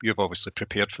you've obviously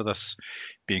prepared for this,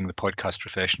 being the podcast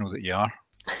professional that you are.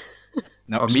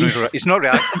 No, me? he's not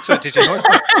reacting to it. Did you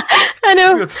notice? I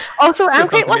know. Weird. Also, I'm Weird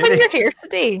quite loving continuity. your hair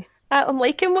today. I'm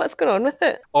liking what's going on with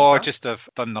it. Oh, I've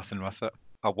done nothing with it.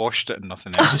 I washed it and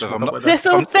nothing else. Just If woke I'm up not, with This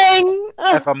whole thing.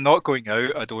 if I'm not going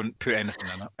out, I don't put anything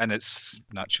in it, and it's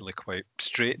naturally quite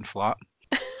straight and flat.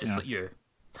 Just like you.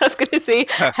 I was going to say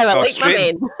how I Oh, like my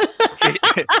straight. men.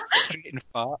 Straight and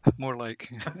fat, more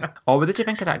like. Oh, what did you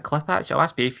think of that clip, actually? I'll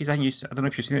ask Beefies. I don't know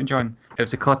if you've seen it, John. It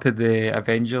was a clip of the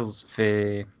Avengers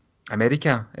for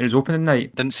America. It was opening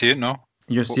night. Didn't see it, no.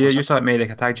 You see it? You saw it, made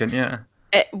like a tag, didn't you?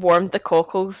 It warmed the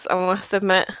cockles, I must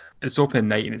admit. It's opening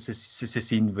night, and it's a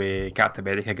scene where Captain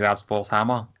America grabs Thor's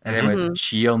hammer, and everyone's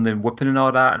cheering and whooping and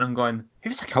all that, and I'm going,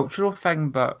 maybe it's a cultural thing,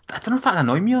 but I don't know if that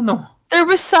annoyed me or no. There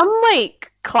was some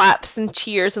like claps and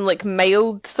cheers and like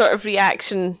mild sort of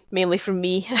reaction, mainly from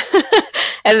me,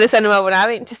 in the cinema when I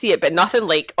went to see it, but nothing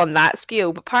like on that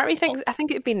scale. But part of me thinks I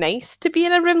think it would be nice to be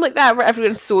in a room like that where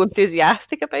everyone's so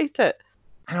enthusiastic about it.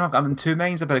 I know I'm in two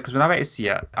minds about it, because when I went to see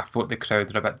it, I thought the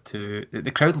crowd were a bit too...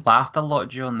 The crowd laughed a lot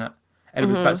during it, and it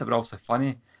was bits that were obviously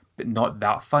funny, but not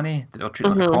that funny, that they were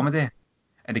treating it like a comedy.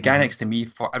 And the guy next to me,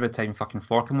 for every time fucking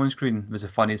Thor came on screen, was the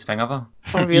funniest thing ever.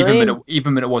 Oh, really?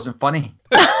 Even when it wasn't funny.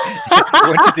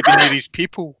 Wanted to be near these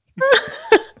people.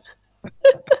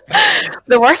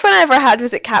 The worst one I ever had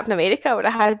was at Captain America, where I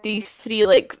had these three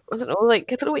I don't know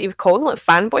what you would call them, like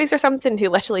fanboys or something, who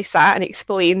literally sat and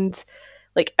explained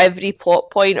like every plot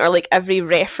point or like every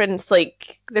reference,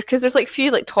 like because there's like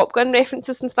few like Top Gun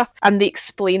references and stuff, and they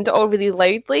explained it all really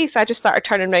loudly. So I just started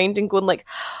turning around and going like,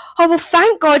 "Oh well,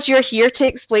 thank God you're here to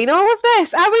explain all of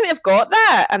this. I wouldn't have got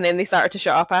that." And then they started to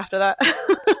shut up after that.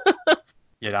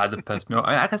 Yeah, that did piss me off.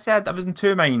 Like I said, I was in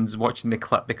two minds watching the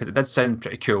clip, because it did sound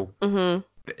pretty cool. Mhm.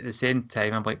 But at the same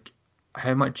time, I'm like,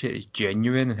 how much it is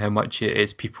genuine and how much it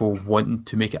is people wanting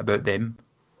to make it about them.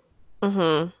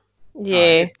 Mhm.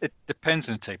 Yeah. It depends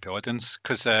on the type of audience,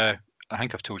 because I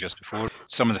think I've told you this before.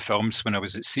 Some of the films when I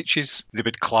was at Sitges, they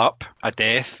would clap a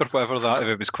death or whatever that if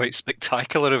it was quite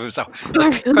spectacular. If it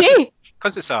was Really?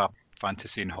 because it's a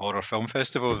fantasy and horror film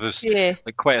festival. There's Yeah.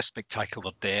 like quite a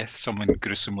spectacular death. Someone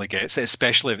gruesomely gets it,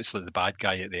 especially if it's like the bad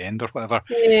guy at the end or whatever.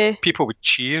 Yeah. People would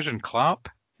cheer and clap,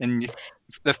 and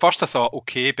at first I thought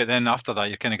okay, but then after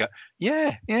that you kind of go,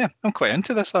 yeah, I'm quite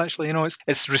into this actually. You know,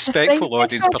 it's respectful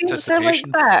audience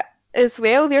participation. Like that as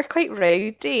well. They're quite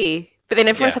rowdy. But then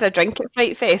everyone's had a drink at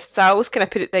Fright Fest, so I always kind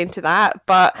of put it down to that.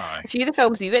 But Aye. a few of the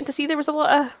films we went to see, there was a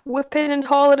lot of whooping and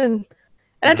hollering.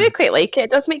 And I do quite like it. It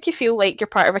does make you feel like you're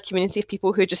part of a community of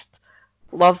people who just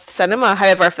love cinema.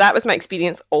 However, if that was my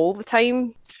experience all the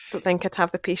time, I don't think I'd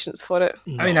have the patience for it.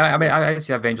 I mean, I went to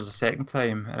see Avengers a second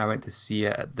time, and I went to see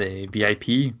it at the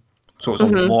VIP. So it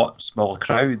was a lot smaller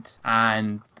crowd,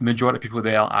 and the majority of people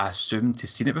there, I assumed,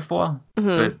 had seen it before.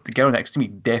 But the girl next to me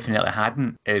definitely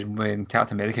hadn't. And when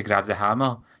Captain America grabs the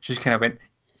hammer, she just kind of went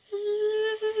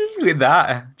like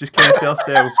that, just kind of to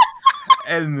herself.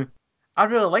 And I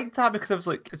really liked that, because I was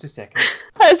like, just a second.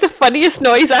 That is the funniest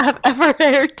noise I have ever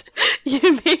heard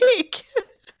you make.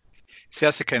 See,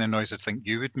 that's the kind of noise I think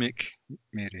you would make,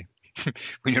 Mary,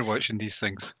 when you're watching these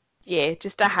things. Yeah,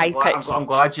 just a high pitched. I'm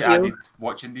glad you added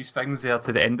watching these things there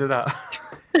to the end of that.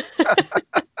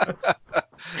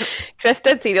 Chris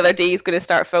did say the other day he's going to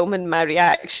start filming my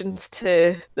reactions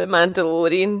to The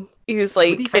Mandalorian. He was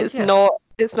like, it's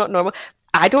not normal.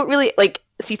 I don't really,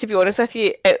 see, to be honest with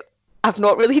you, I've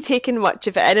not really taken much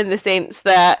of it in the sense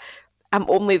that I'm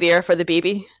only there for the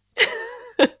baby.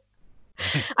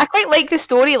 I quite like the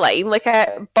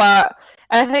storyline, but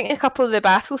I think a couple of the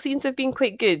battle scenes have been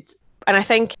quite good. And I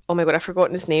think, oh my god, I've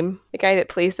forgotten his name. The guy that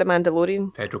plays the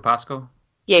Mandalorian. Pedro Pascal?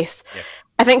 Yes. Yeah.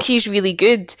 I think he's really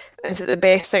good. Is it the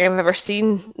best thing I've ever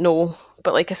seen? No.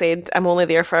 But like I said, I'm only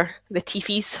there for the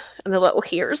teefies and the little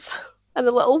hairs and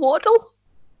the little waddle.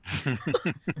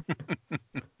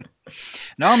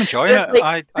 No, I'm enjoying it.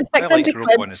 I like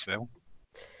Rogue One as well.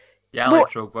 Yeah, I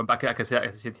like Rogue One, but I can say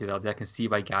to you the other day, I can see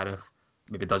why Gareth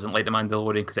maybe doesn't like The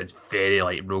Mandalorian, because it's very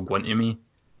like Rogue One to me.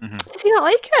 Does he not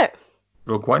like it?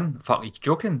 Rogue One? Fuck, you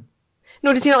joking?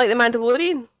 No, does he not like The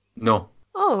Mandalorian? No.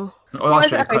 Oh. Oh, What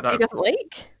is it about he doesn't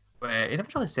like? He never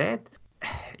really said.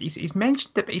 He's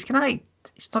mentioned it, but he's kind of like,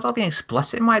 he's not really being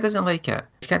explicit in why he doesn't like it.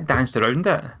 He's kind of danced around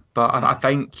it. But I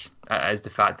think it is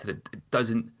the fact that it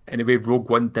doesn't, in a way, Rogue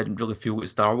One didn't really feel like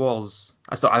Star Wars.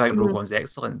 I think Rogue One's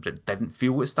excellent, but it didn't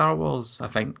feel like Star Wars. I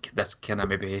think this kind of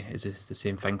maybe is the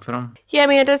same thing for him. Yeah, I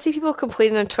mean, I did see people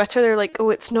complaining on Twitter. They're like,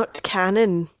 oh, it's not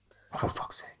canon. Oh, for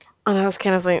fuck's sake. And I was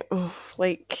kind of like, oh,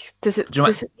 does it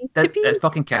need to be? It's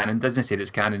fucking canon. Disney said it's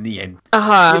canon in the end.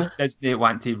 Uh-huh. Disney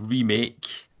want to remake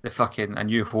the fucking A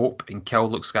New Hope and kill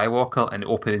Luke Skywalker in the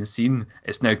opening scene.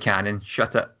 It's now canon.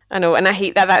 Shut it. I know, and I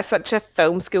hate that. That's such a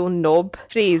film school knob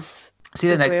phrase. See,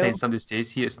 the next time somebody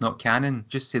says here it's not canon,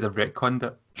 just say they've retconned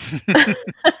it.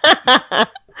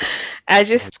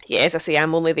 As I say,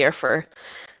 I'm only there for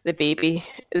the baby.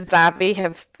 Zavi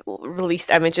have released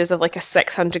images of like a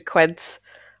 £600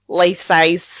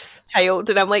 life-size child,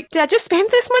 and I'm like, did I just spend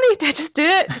this money? Did I just do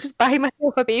it? Did I just buy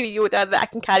myself a baby Yoda that I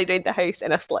can carry around the house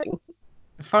in a sling?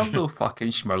 Furlough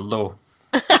fucking Schmerlow.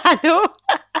 I know.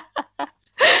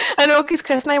 I know, because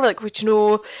Chris and I were like, well, you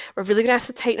know, we're really going to have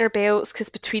to tighten our belts, because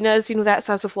between us, you know, that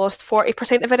says we've lost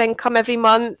 40% of our income every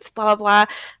month, blah, blah, blah.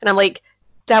 And I'm like,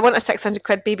 do I want a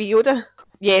 £600 baby Yoda?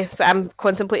 Yeah, so I'm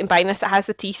contemplating buying this. It has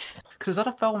the teeth. Because there's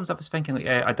other films I was thinking, like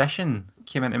Audition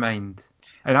came into mind.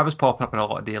 And that was popping up on a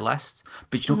lot of their lists.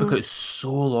 But you know, because it's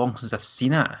so long since I've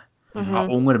seen it, I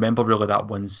only remember really that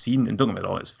one scene. And don't get me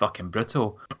wrong, it's fucking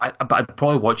brutal. But I'd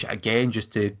probably watch it again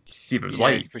just to see what it was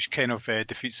like. Which kind of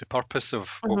defeats the purpose of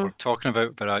what we're talking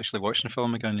about, but actually watching the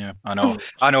film again, yeah. I know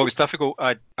it was difficult.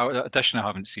 Audition I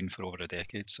haven't seen for over a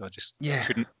decade, so I just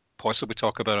couldn't possibly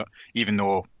talk about it, even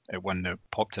though it one that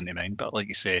popped into mind. But like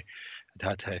you say, I'd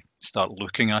had to start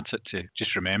looking at it to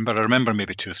just remember. I remember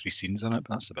maybe 2 or 3 scenes in it,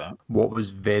 but that's about it. What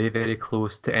was very, very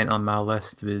close to entering my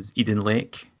list was Eden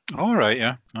Lake. All right,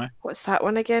 yeah. Aye. What's that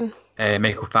one again?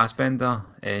 Michael Fassbender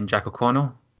and Jack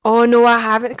O'Connell. Oh, no, I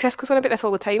haven't. Chris goes on about this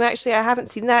all the time, actually. I haven't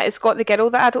seen that. It's got the girl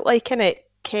that I don't like in it.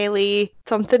 Kelly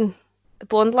something. The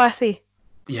blonde lassie.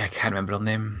 Yeah, I can't remember her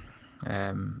name.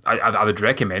 I would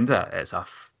recommend it. It's a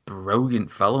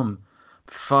brilliant film.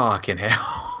 Fucking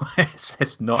hell.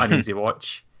 It's not an easy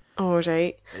watch. Oh,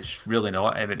 right. It's really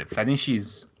not. I mean, it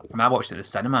finishes... I watched it at the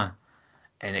cinema,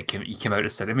 and you came out of the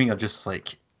cinema and you're just,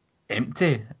 like,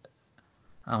 empty.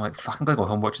 I'm like, fuck, I'm going to go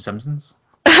home and watch The Simpsons.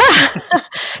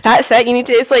 That's it. You need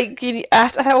to... It's like...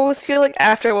 I always feel like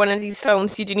after one of these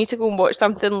films, you do need to go and watch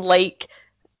something like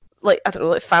I don't know,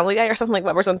 like Family Guy or something, like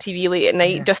whatever's on TV late at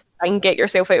night, just try and get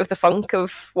yourself out of the funk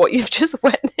of what you've just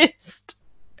witnessed.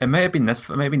 It might have been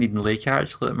Eden Lake,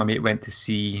 actually. My mate went to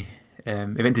see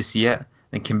it,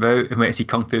 and came out and went to see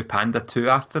Kung Fu Panda 2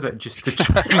 after it, just to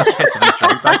try and get some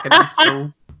joy back in his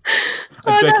soul.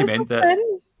 I'd recommend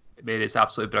it. Man, it's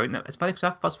absolutely brilliant. It's funny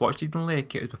because I first watched Eden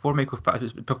Lake. It was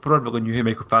before I really knew who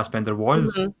Michael Fassbender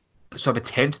was. So I've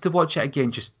attempted to watch it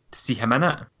again just to see him in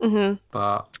it.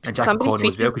 But and Jack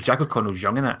O'Connell as well, because Jack O'Connell's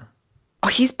young in it. Oh,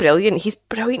 he's brilliant. He's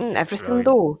brilliant in everything,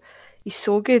 though. He's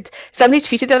so good. Somebody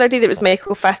tweeted the other day that it was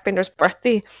Michael Fassbender's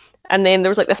birthday, and then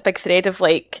there was like this big thread of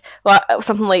like,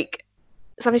 something like,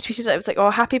 somebody tweeted it was like,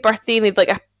 oh, happy birthday, and they'd like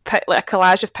a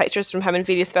collage of pictures from him in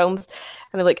various films,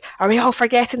 and they're like, are we all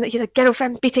forgetting that he's a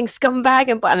girlfriend beating scumbag?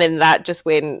 And then that just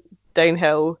went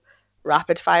downhill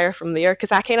rapid fire from there,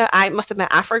 because I must admit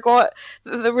I forgot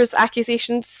that there was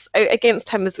accusations out against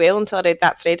him as well until I read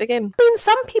that thread again. I mean,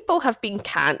 some people have been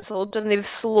cancelled and they've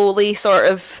slowly sort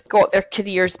of got their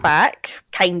careers back,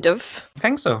 kind of. I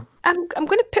think so. I'm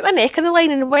going to put my neck on the line,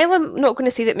 and while I'm not going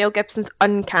to say that Mel Gibson's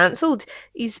uncancelled,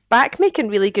 he's back making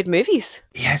really good movies.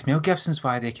 Yes, Mel Gibson's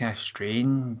one of the kind of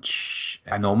strange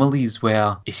anomalies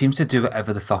where he seems to do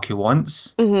whatever the fuck he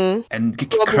wants and get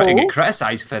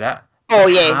criticised for it. Oh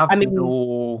yeah, I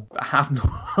have no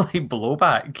like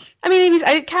blowback. I mean, he was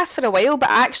outcast for a while, but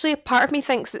actually, part of me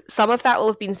thinks that some of that will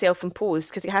have been self-imposed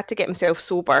because he had to get himself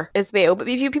sober as well. But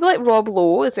people like Rob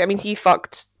Lowe, he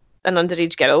fucked an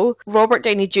underage girl. Robert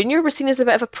Downey Jr. was seen as a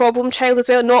bit of a problem child as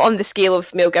well, not on the scale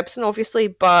of Mel Gibson, obviously,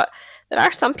 but there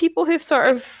are some people who've sort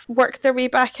of worked their way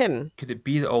back in. Could it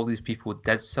be that all these people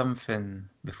did something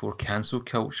before cancel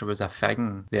culture was a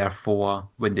thing? Therefore,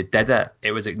 when they did it,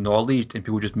 it was acknowledged and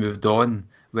people just moved on.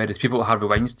 Whereas people like Harvey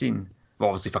Weinstein, well,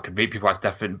 obviously fucking rape people, that's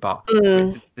different, but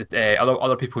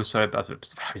other people, he's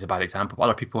a bad example,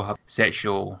 other people have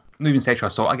not even sexual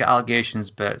assault allegations,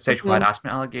 but sexual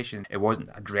harassment allegations. It wasn't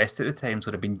addressed at the time, so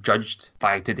they've been judged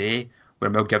by today, where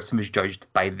Mel Gibson was judged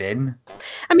by then.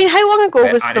 I mean, how long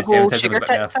ago was the whole sugar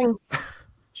tits thing?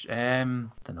 I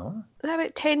don't know. Was that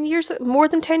about 10 years, more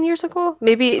than 10 years ago?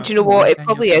 Maybe, do you know what, it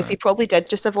probably is. He probably did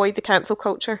just avoid the cancel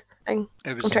culture thing.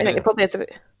 I'm trying to think, it probably is about...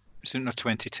 It was in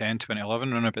 2010,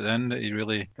 2011, around about then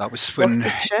that was when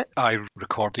I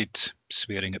recorded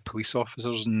swearing at police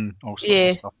officers and all sorts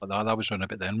of stuff like that. That was around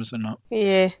about then, wasn't it?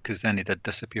 Yeah. Because then he did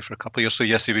disappear for a couple of years. So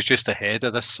yes, he was just ahead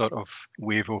of this sort of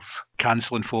wave of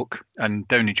cancelling folk. And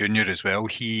Downey Jr. as well,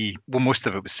 most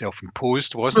of it was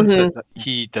self-imposed, wasn't it? That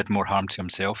he did more harm to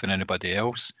himself than anybody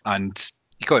else. And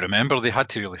you got to remember, they had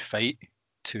to really fight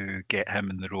to get him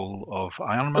in the role of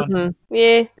Iron Man.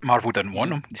 Yeah. Marvel didn't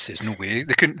want him. He says no way.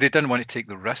 They didn't want to take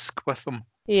the risk with him.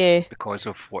 Yeah. Because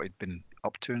of what he'd been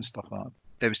up to and stuff like that.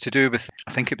 It was to do with,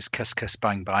 I think it was Kiss Kiss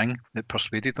Bang Bang that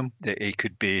persuaded him that he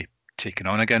could be taken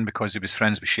on again, because he was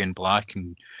friends with Shane Black,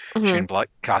 and Shane Black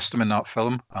cast him in that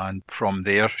film. And from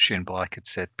there, Shane Black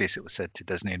had basically said to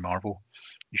Disney and Marvel,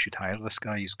 you should hire this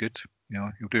guy, he's good.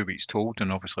 He'll do what he's told,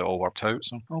 and obviously it all worked out.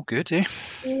 So, oh, good, eh?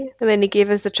 Yeah. And then he gave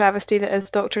us the travesty that is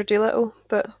Dr. Dolittle,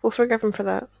 but we'll forgive him for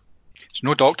that. There's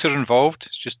no doctor involved,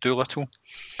 it's just Dolittle.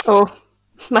 Oh,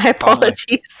 my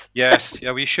apologies. Yes,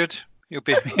 yeah, we should. He'll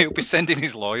be sending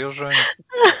his lawyers around.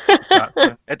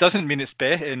 It doesn't mean it's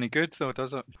any good, though,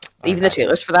 does it? Even the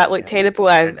trailers for that looked terrible.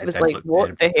 I was like,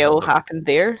 what the hell happened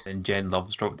there? And Jen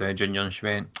Love's dropped down Junior and she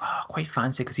went, quite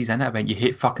fancy because he's in it. I went, you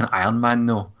hate fucking Iron Man,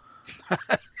 though.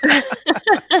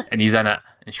 And he's in it.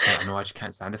 And she went, I know, I just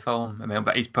can't stand the film. I mean,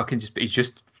 but he's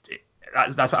just...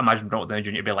 That's what I imagine Robert Downey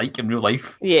Jr. to be like in real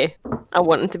life. Yeah, I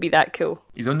want him to be that cool.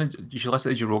 You should listen to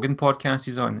the Joe Rogan podcast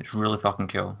he's on. It's really fucking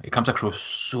cool. He comes across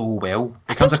so well.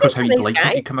 He comes across how you'd like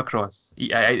him to come across.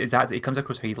 Exactly. He comes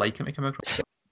across how you'd like him to come across.